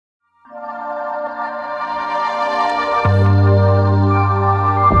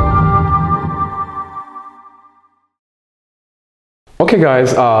Okay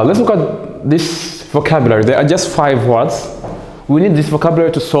guys, let's look at this vocabulary. There are just 5 words. We need this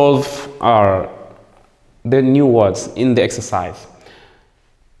vocabulary to solve the new words in the exercise.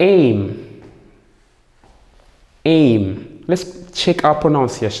 Aim. Aim. Let's check our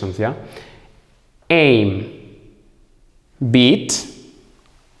pronunciations, yeah? Aim. Beat.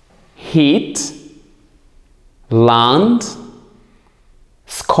 Hit. Land.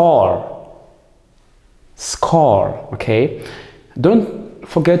 Score. Score, okay? Don't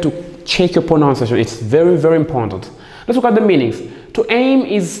forget to check your pronunciation. It's very, very important. Let's look at the meanings. To aim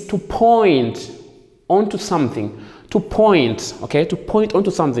is to point onto something. To point, okay? To point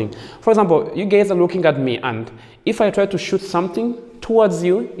onto something. For example, you guys are looking at me, and if I try to shoot something towards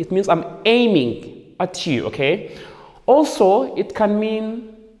you, it means I'm aiming at you, okay? Also, it can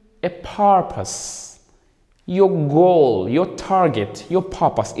mean a purpose, your goal, your target, your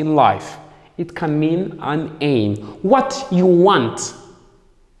purpose in life. It can mean an aim. What you want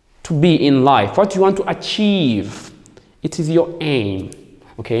to be in life, what you want to achieve, it is your aim,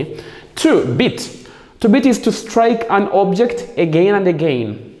 okay? 2, beat. To beat is to strike an object again and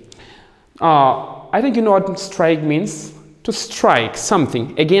again. I think you know what strike means. To strike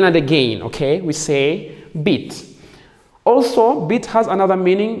something again and again, okay? We say beat. Also, beat has another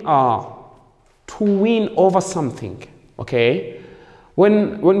meaning, to win over something, okay?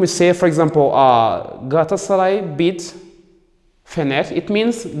 When we say, for example, Galatasaray beat Fener, it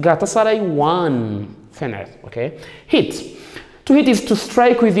means Galatasaray won Fener, okay? Hit. To hit is to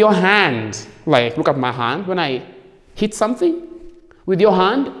strike with your hand. Like, look at my hand. When I hit something with your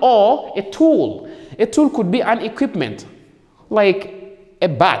hand, or a tool. A tool could be an equipment, like a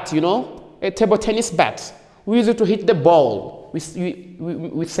bat, you know, a table tennis bat. We use it to hit the ball. We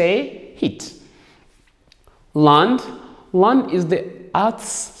say hit. Land. Land is the Earth's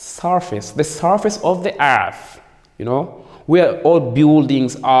surface, the surface of the earth, you know, where all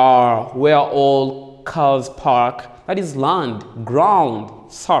buildings are, where all cars park. That is land,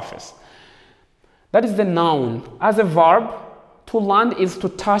 ground, surface. That is the noun. As a verb, to land is to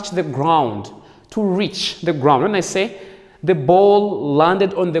touch the ground, to reach the ground. When I say the ball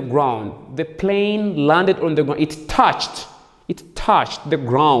landed on the ground, the plane landed on the ground, it touched the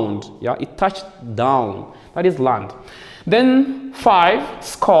ground, yeah, it touched down. That is land. Then 5,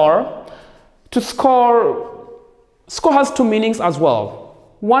 score. To score has 2 meanings as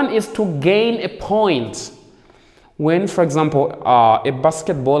well. One is to gain a point. When, for example, a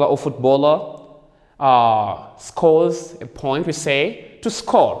basketballer or footballer scores a point, we say to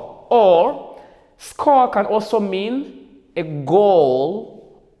score. Or score can also mean a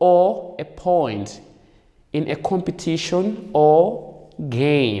goal or a point in a competition or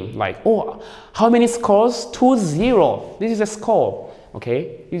game. Like, oh, how many scores? 2-0. This is a score,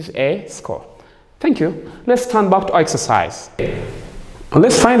 okay? This is a score. Thank you. Let's turn back to our exercise.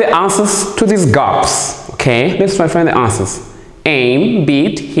 Let's find the answers to these gaps, okay? Let's try to find the answers. Aim,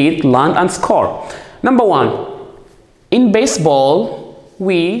 beat, hit, land, and score. Number 1, in baseball,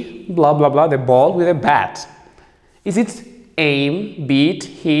 we blah, blah, blah, the ball with a bat. Is it aim, beat,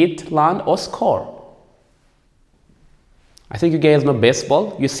 hit, land, or score? I think you guys know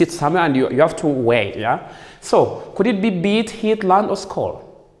baseball. You sit somewhere and you have to wait, yeah? So, could it be beat, hit, land, or score?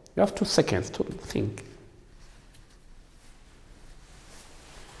 You have 2 seconds to think.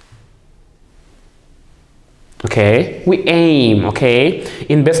 Okay, we aim, okay?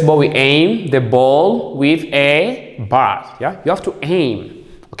 In baseball, we aim the ball with a bat, yeah? You have to aim,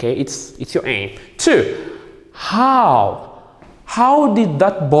 okay? It's your aim. 2, how did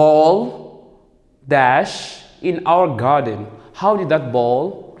that ball dash in our garden? How did that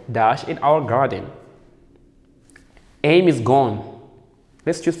ball dash in our garden? Aim is gone.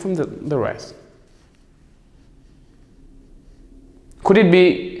 Let's choose from the rest. Could it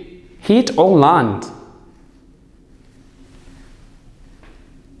be hit or land?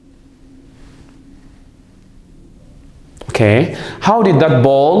 Okay, how did that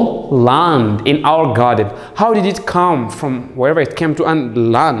ball land in our garden? How did it come from wherever it came to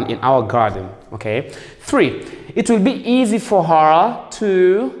and land in our garden? Okay. 3, it will be easy for her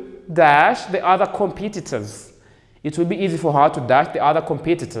to dash the other competitors. It will be easy for her to dash the other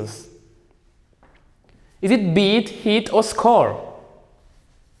competitors. Is it beat, hit, or score?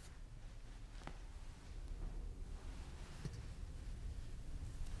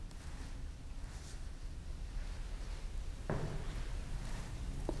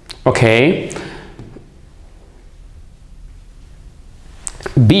 Okay.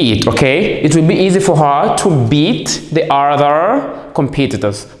 Beat, okay? It will be easy for her to beat the other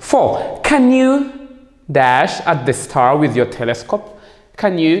competitors. 4, can you dash at the star with your telescope?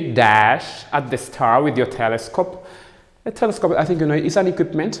 Can you dash at the star with your telescope? A telescope, I think you know, is an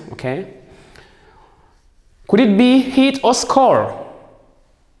equipment, okay? Could it be hit or score?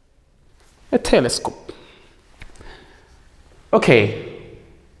 A telescope. Okay.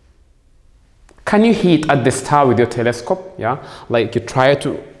 Can you hit at the star with your telescope? Yeah, like you try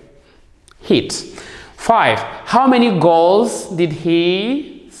to hit. 5. How many goals did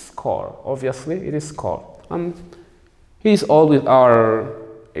he score? Obviously, it is score. He is all with our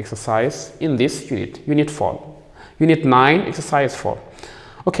exercise in this unit, unit 4. Unit 9, exercise 4.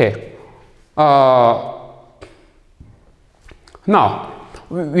 Okay. Now,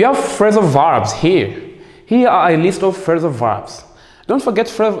 we have phrasal verbs here. Here are a list of phrasal verbs. Don't forget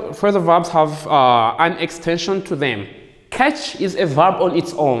phrasal verbs have an extension to them. Catch is a verb on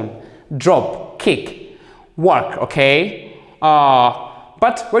its own. Drop, kick, work, okay?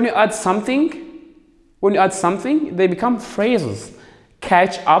 But when you add something, they become phrases.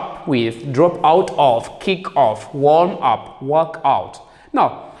 Catch up with, drop out of, kick off, warm up, work out.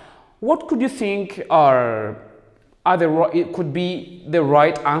 Now, what could you think it could be the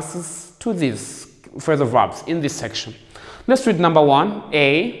right answers to these phrasal verbs in this section? Let's read number 1.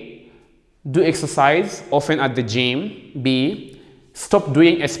 A, do exercise often at the gym. B, stop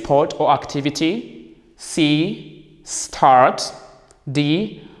doing a sport or activity. C, start.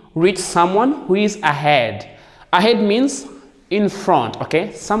 D, reach someone who is ahead. Ahead means in front,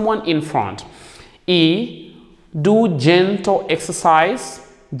 okay? Someone in front. E, do gentle exercise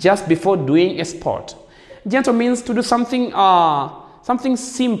just before doing a sport. Gentle means to do something something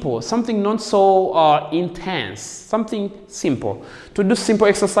simple, something not so intense, something simple. To do simple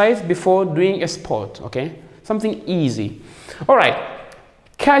exercise before doing a sport, okay? Something easy. All right,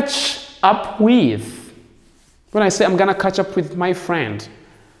 catch up with. When I say I'm gonna catch up with my friend,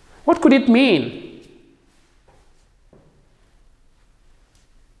 what could it mean?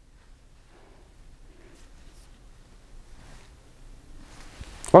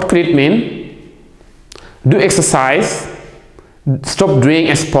 What could it mean? Do exercise, stop doing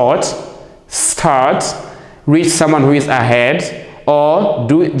a sport, start, reach someone who is ahead, or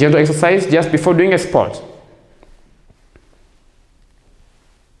do gentle exercise just before doing a sport.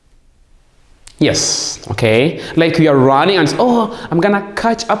 Yes, okay. Like you are running and oh, I'm gonna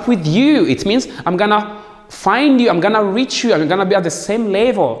catch up with you. It means I'm gonna find you, I'm gonna reach you, I'm gonna be at the same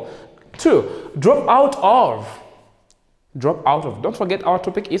level. 2, drop out of. Drop out of. Don't forget our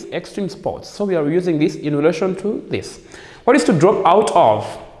topic is extreme sports. So we are using this in relation to this. What is to drop out of?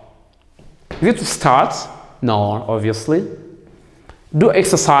 Is it to start? No, obviously. Do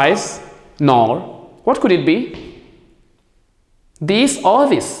exercise? No. What could it be? This or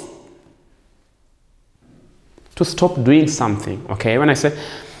this? To stop doing something, okay? When I say,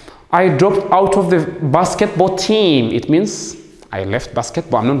 I dropped out of the basketball team, it means I left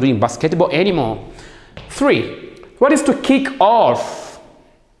basketball. I'm not doing basketball anymore. 3. What is to kick off?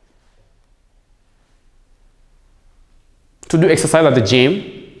 To do exercise at the gym,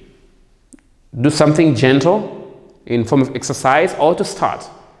 do something gentle in form of exercise, or to start.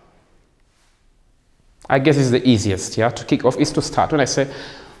 I guess it's the easiest, yeah? To kick off is to start. When I say,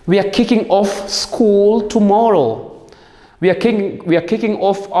 we are kicking off school tomorrow. We are kicking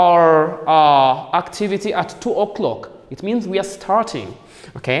off our activity at 2 o'clock. It means we are starting,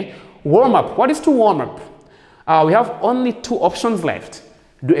 okay? Warm up. What is to warm up? We have only 2 options left.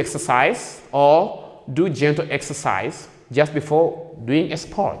 Do exercise or do gentle exercise just before doing a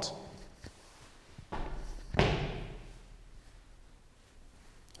sport.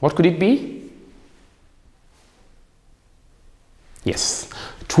 What could it be? Yes.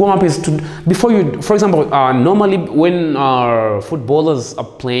 To warm up is to, before you, for example, normally when footballers are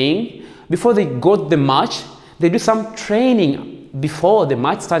playing, before they go to the match, they do some training before the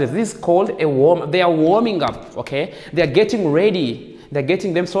match started. This is called a warm up. They are warming up, okay? They are getting ready. They're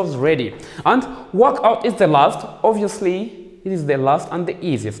getting themselves ready. And workout is the last. Obviously, it is the last and the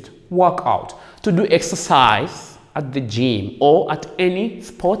easiest. Workout. To do exercise at the gym or at any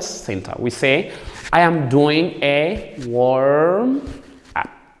sports center. We say, I am doing a warm up.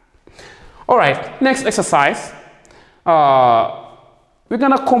 All right, next exercise. We're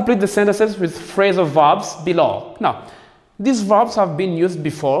gonna complete the sentences with phrasal verbs below. Now, these verbs have been used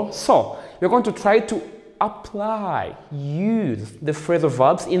before, so we're going to try to use the phrasal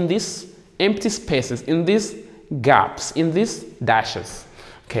verbs in these empty spaces, in these gaps, in these dashes.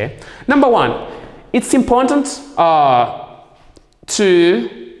 Okay. Number 1, it's important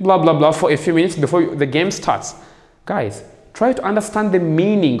to blah blah blah for a few minutes before the game starts. Guys, try to understand the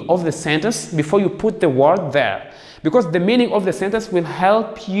meaning of the sentence before you put the word there, because the meaning of the sentence will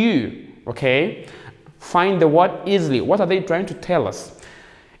help you, okay, find the word easily. What are they trying to tell us?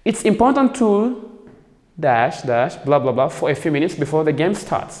 It's important to dash, dash, blah, blah, blah, for a few minutes before the game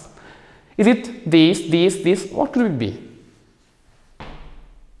starts. Is it this? What could it be?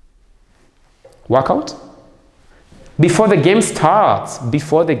 Workout? Before the game starts.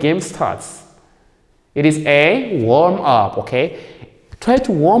 Before the game starts. It is a warm up, okay? Try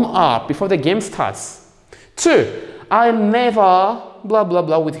to warm up before the game starts. 2. I never blah, blah,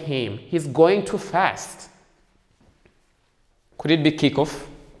 blah with him. He's going too fast. Could it be kickoff,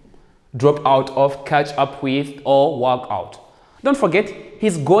 drop out of, catch up with, or walk out? Don't forget,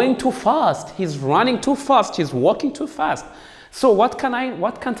 he's going too fast. He's running too fast. He's walking too fast. So what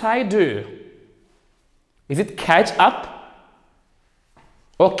can't I do? Is it catch up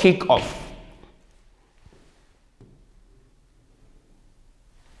or kick off?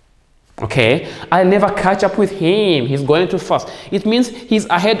 Okay, I'll never catch up with him. He's going too fast. It means he's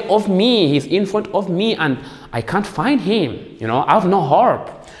ahead of me. He's in front of me and I can't find him. You know, I have no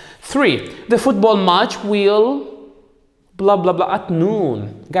hope. 3, the football match will blah, blah, blah at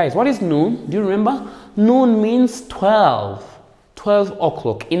noon. Guys, what is noon? Do you remember? Noon means 12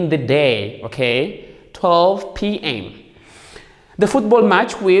 o'clock in the day, okay? 12 p.m. The football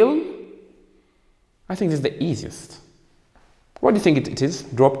match will, I think this is the easiest. What do you think it is?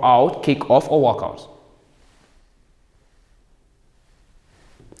 Drop out, kick off, or walk out?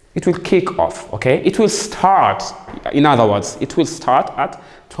 It will kick off, okay? It will start, in other words, it will start at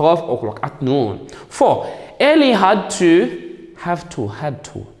 12 o'clock, at noon. 4, Ellie had to,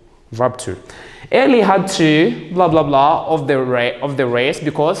 verb to. Ellie had to, blah, blah, blah, of the race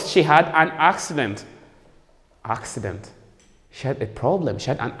because she had an accident. She had a problem, she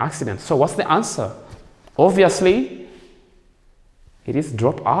had an accident. So what's the answer? Obviously, it is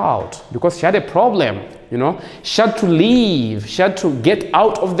drop out because she had a problem, you know. She had to leave. She had to get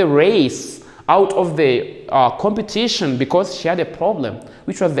out of the race, out of the competition because she had a problem,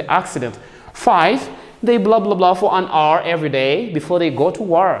 which was the accident. 5, they blah, blah, blah for an hour every day before they go to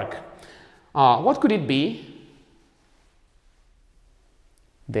work. What could it be?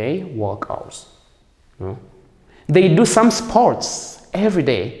 They work out. You know? They do some sports every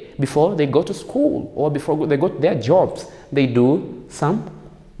day before they go to school or before they go to their jobs. They do some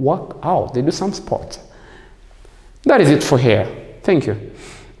workout. They do some sport. That is it for here. Thank you.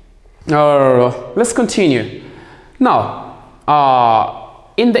 Let's continue. Now,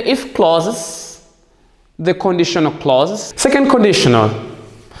 in the if clauses, the conditional clauses. Second conditional.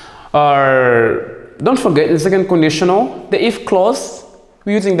 Don't forget, in the second conditional, the if clause,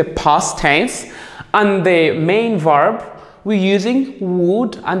 we're using the past tense, and the main verb, we're using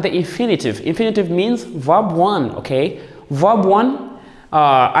would and the infinitive. Infinitive means verb 1, okay? Verb 1,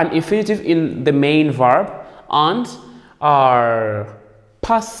 an infinitive in the main verb, and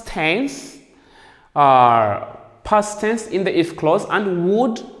past tense in the if clause, and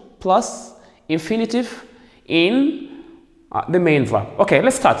would plus infinitive in the main verb. Okay,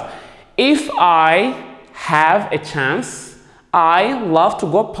 let's start. If I have a chance, I love to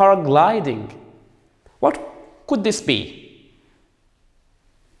go paragliding. What could this be?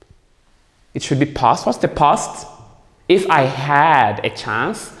 It should be past. What's the past? If I had a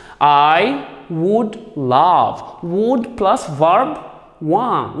chance, I would love. Would plus verb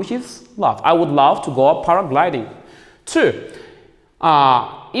 1, which is love. I would love to go paragliding. 2,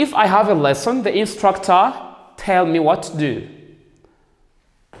 if I have a lesson, the instructor tell me what to do.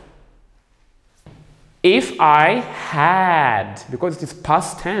 If I had, because it is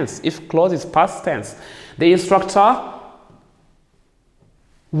past tense, if clause is past tense, the instructor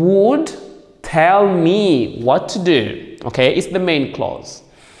would tell me what to do. Okay, it's the main clause.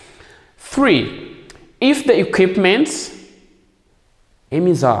 3, if the equipment,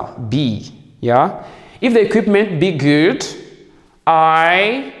 be, yeah, if the equipment be good,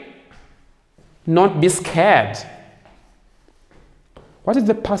 I not be scared. What is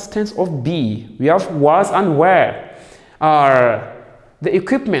the past tense of be? We have was and were. The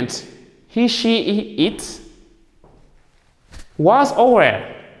equipment, he, she, it, was or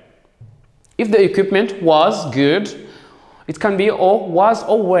were. If the equipment was good, it can be or was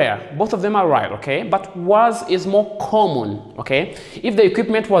or were. Both of them are right, okay? But was is more common, okay? If the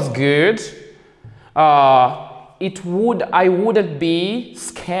equipment was good, I wouldn't be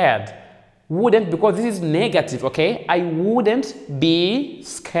scared. Wouldn't, because this is negative, okay? I wouldn't be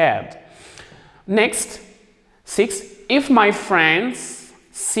scared. Next, 6, if my friends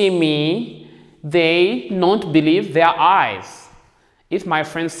see me, they don't believe their eyes. If my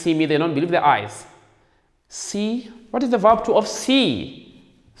friends see me, they don't believe their eyes. See, what is the verb 2 of see?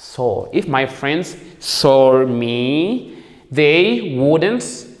 Saw. If my friends saw me, they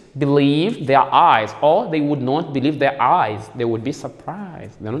wouldn't believe their eyes, or they would not believe their eyes. They would be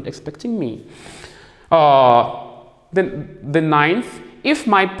surprised. They're not expecting me. The ninth, if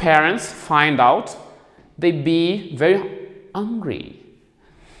my parents find out, they be very angry.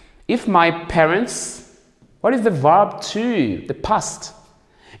 If my parents, what is the verb to? The past.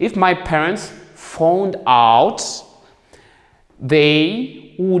 If my parents found out,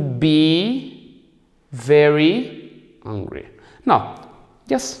 they would be very angry. Now,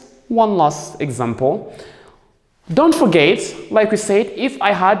 just one last example. Don't forget, like we said, if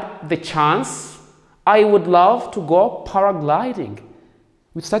I had the chance, I would love to go paragliding.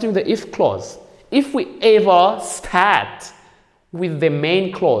 We're starting with the if clause. If we ever start with the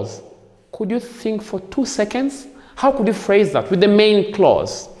main clause, could you think for 2 seconds? How could you phrase that with the main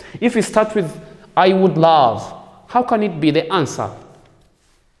clause? If we start with I would love, how can it be the answer?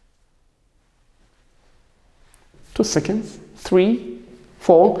 2 seconds, 3,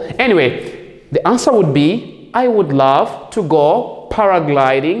 4. Anyway, the answer would be I would love to go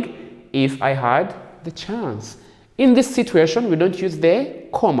paragliding if I had the chance. In this situation, we don't use the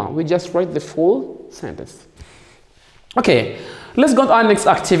comma. We just write the full sentence. Okay, let's go to our next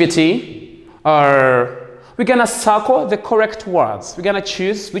activity. We're going to circle the correct words. We're going to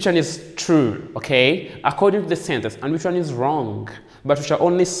choose which one is true, okay, according to the sentence, and which one is wrong. But we shall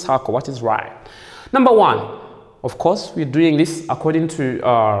only circle what is right. Number one, of course, we're doing this according to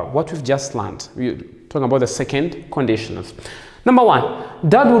what we've just learned. We're talking about the second conditionals. Number one,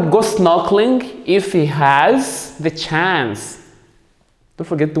 Dad would go snorkeling if he has the chance. Don't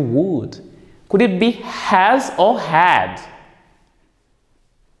forget the would. Could it be has or had?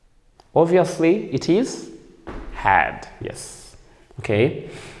 Obviously, it is had. Yes. Okay.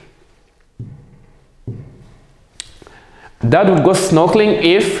 Dad would go snorkeling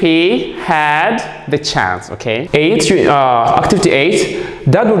if he had the chance. Okay. Activity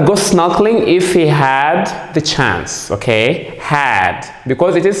 8. Dad would go snorkeling if he had the chance. Okay. Had,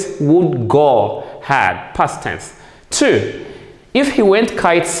 because it is would go, had, past tense. 2. If he went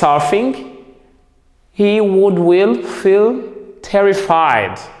kite surfing, he will feel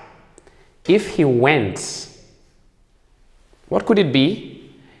terrified. If he went, what could it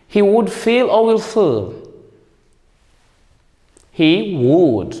be? He would feel or will feel? He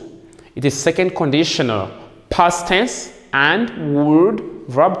would. It is second conditional, past tense, and would,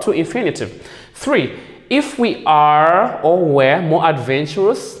 verb to infinitive. 3. If we are or were more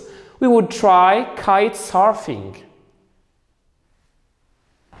adventurous, we would try kite surfing.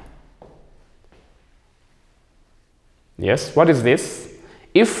 Yes, what is this?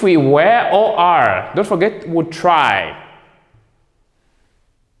 If we were or are, don't forget would try.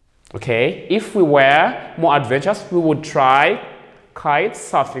 Okay, if we were more adventurous, we would try kite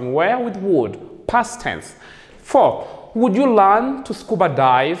surfing. Where with would? Past tense. 4. Would you learn to scuba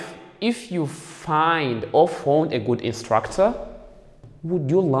dive if you find or found a good instructor? Would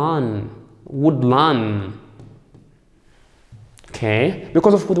you learn? Would learn. Okay,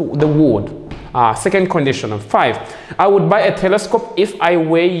 because of the would. Second conditional. 5. I would buy a telescope if I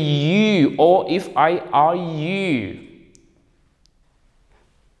were you or if I are you.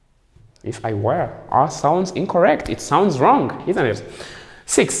 If I were, sounds incorrect. It sounds wrong, isn't it?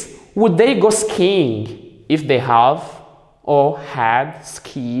 6. Would they go skiing if they have or had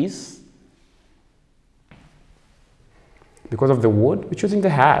skis? Because of the would, we're choosing the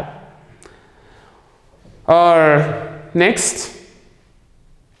had. Next,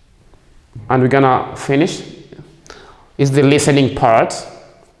 and we're gonna finish, is the listening part.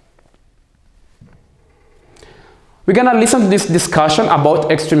 We're going to listen to this discussion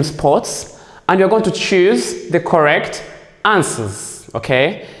about extreme sports, and you're going to choose the correct answers,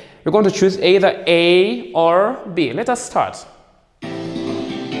 okay? We're going to choose either A or B. Let us start.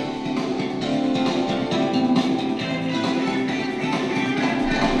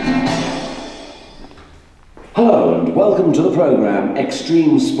 Hello and welcome to the programme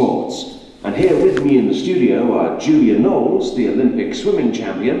Extreme Sports. And here with me in the studio are Julia Knowles, the Olympic swimming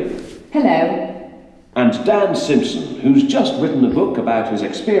champion. Hello. And Dan Simpson, who's just written a book about his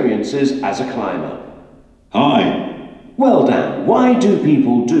experiences as a climber. Hi. Well, Dan, why do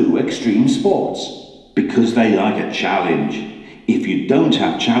people do extreme sports? Because they like a challenge. If you don't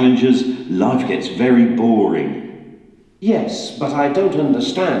have challenges, life gets very boring. Yes, but I don't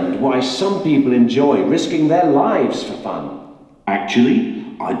understand why some people enjoy risking their lives for fun.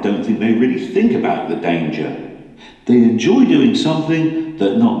 Actually, I don't think they really think about the danger. They enjoy doing something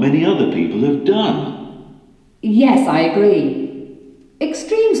that not many other people have done. Yes, I agree.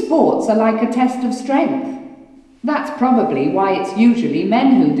 Extreme sports are like a test of strength. That's probably why it's usually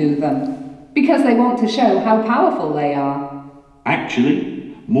men who do them, because they want to show how powerful they are.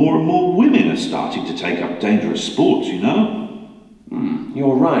 Actually, more and more women are starting to take up dangerous sports, you know?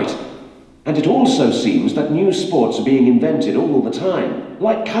 You're right. And it also seems that new sports are being invented all the time,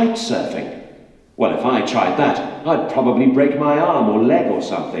 like kite surfing. Well, if I tried that, I'd probably break my arm or leg or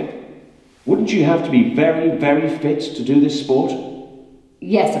something. Wouldn't you have to be very, very fit to do this sport?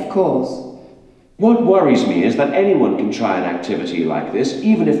 Yes, of course. What worries me is that anyone can try an activity like this,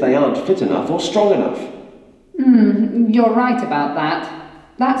 even if they aren't fit enough or strong enough. You're right about that.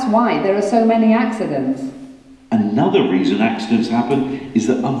 That's why there are so many accidents. Another reason accidents happen is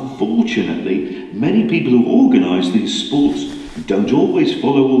that unfortunately many people who organise these sports don't always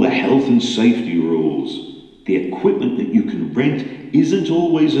follow all the health and safety rules. The equipment that you can rent isn't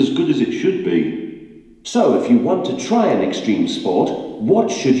always as good as it should be. So if you want to try an extreme sport,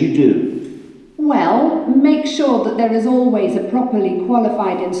 what should you do? Well, make sure that there is always a properly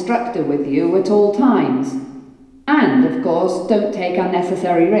qualified instructor with you at all times. And, of course, don't take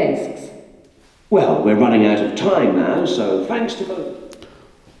unnecessary risks. Well, we're running out of time now, so thanks to both.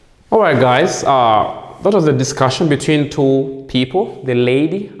 Alright guys, that was a discussion between two people, the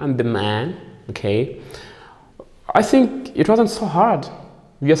lady and the man, okay? I think it wasn't so hard.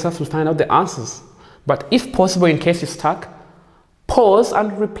 You yourself will find out the answers. But if possible, in case you're stuck, pause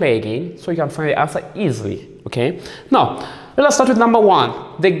and replay again so you can find the answer easily, okay? Now, let us start with number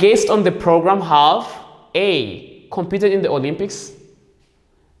 1. The guests on the program have A. Competed in the Olympics,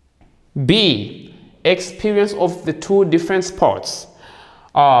 B. Experience of the two different sports.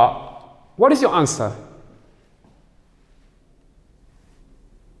 What is your answer?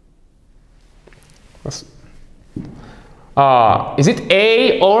 Is it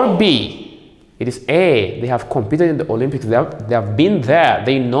A or B? It is A. They have competed in the Olympics. They have been there.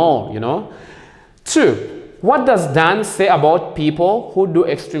 They know, you know. 2. What does Dan say about people who do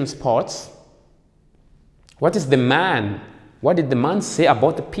extreme sports? What is the man? What did the man say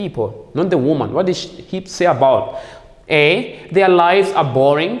about the people, not the woman? What did he say about? A. Their lives are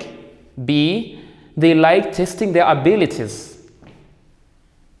boring. B. They like testing their abilities.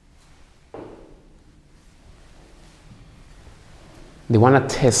 They want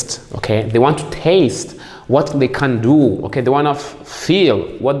to test, okay? They want to taste what they can do, okay? They want to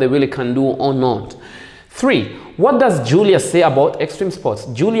feel what they really can do or not. 3. What does Julia say about extreme sports?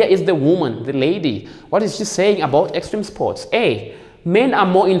 Julia is the woman, the lady. What is she saying about extreme sports? A. Men are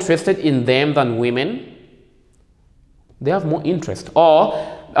more interested in them than women. They have more interest. Or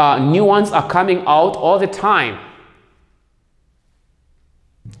new ones are coming out all the time.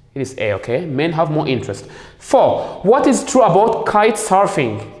 It is A, okay? Men have more interest. 4. What is true about kite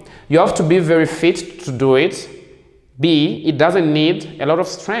surfing? You have to be very fit to do it. B. It doesn't need a lot of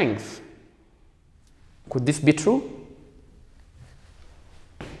strength. Could this be true?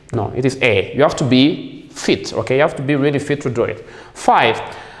 No, it is A. You have to be fit, okay? You have to be really fit to do it. 5.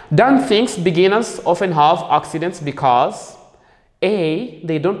 Dan thinks beginners often have accidents because A.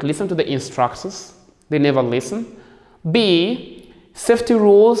 They don't listen to the instructors. They never listen. B. Safety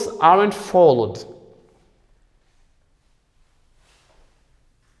rules aren't followed.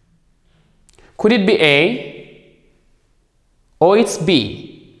 Could it be A? Or it's B?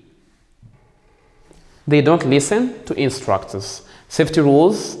 They don't listen to instructors. Safety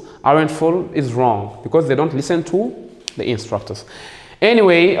rules aren't followed is wrong because they don't listen to the instructors.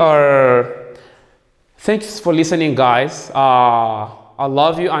 Anyway, thanks for listening, guys. I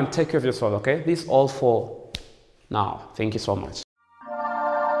love you and take care of yourself, okay? This is all for now. Thank you so much.